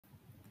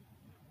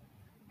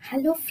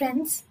Hello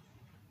friends,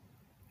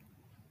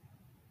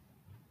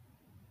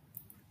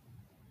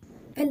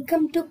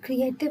 welcome to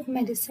Creative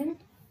Medicine.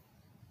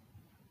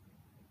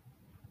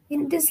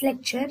 In this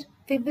lecture,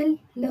 we will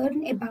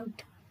learn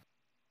about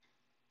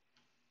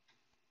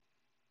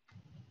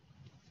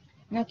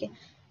Okay.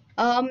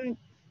 I'm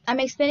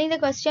explaining the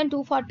question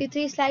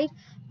 243 slide,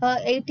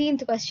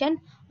 18th question.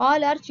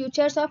 All are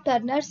features of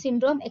Turner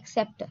syndrome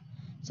except.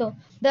 So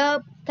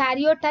the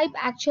karyotype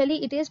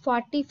actually it is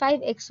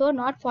 45XO,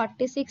 not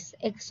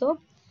 46XO.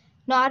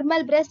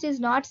 Normal breast is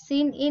not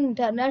seen in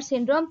Turner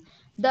syndrome.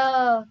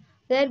 There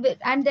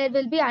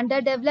will be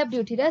underdeveloped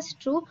uterus.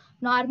 True.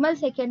 Normal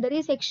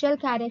secondary sexual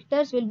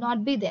characters will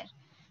not be there.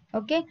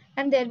 Okay,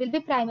 and there will be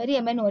primary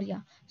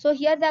amenorrhea. So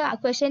here the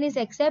question is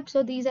except,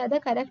 so these are the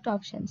correct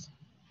options.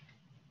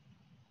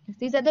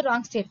 These are the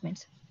wrong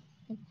statements.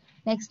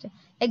 Next,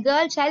 a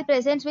girl child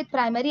presents with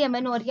primary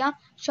amenorrhea,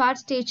 short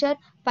stature,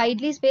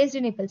 widely spaced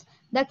nipples.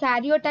 The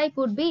karyotype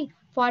would be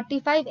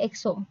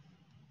 45XO.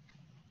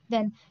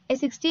 Then a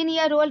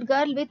 16-year-old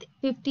girl with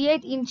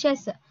 58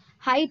 inches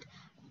height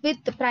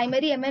with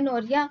primary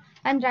amenorrhea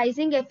and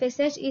rising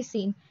FSH is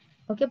seen.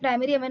 Okay,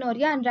 primary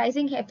amenorrhea and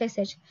rising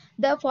FSH.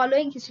 The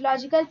following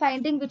histological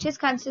finding which is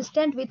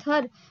consistent with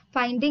her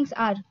findings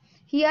are: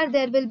 here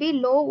there will be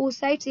low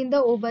oocytes in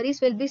the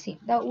ovaries will be seen.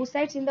 The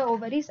oocytes in the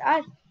ovaries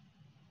are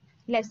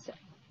less.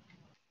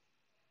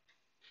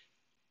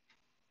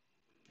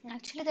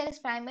 Actually, there is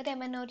primary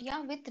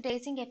amenorrhea with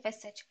raising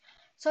FSH.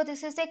 So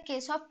this is a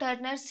case of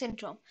Turner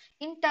syndrome.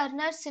 In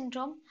Turner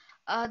syndrome,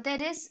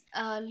 there is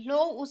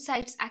low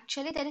oocytes.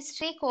 Actually, there is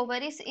streak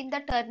ovaries in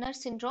the Turner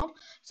syndrome.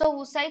 So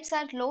oocytes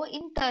are low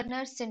in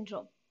Turner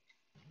syndrome.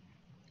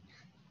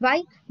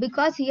 Why?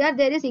 Because here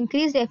there is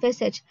increased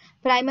FSH,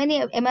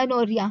 primary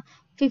amenorrhea,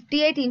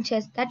 58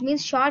 inches. That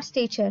means short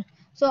stature.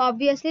 So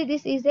obviously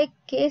this is a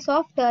case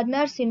of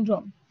Turner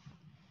syndrome.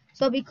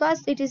 So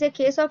because it is a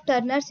case of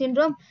Turner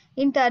syndrome,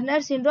 in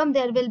Turner syndrome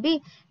there will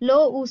be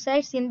low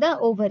oocytes in the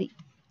ovary.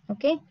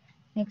 Okay,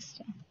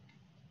 next.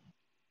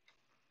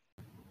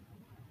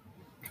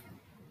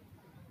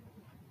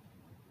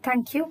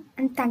 thank you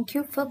and thank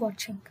you for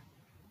watching.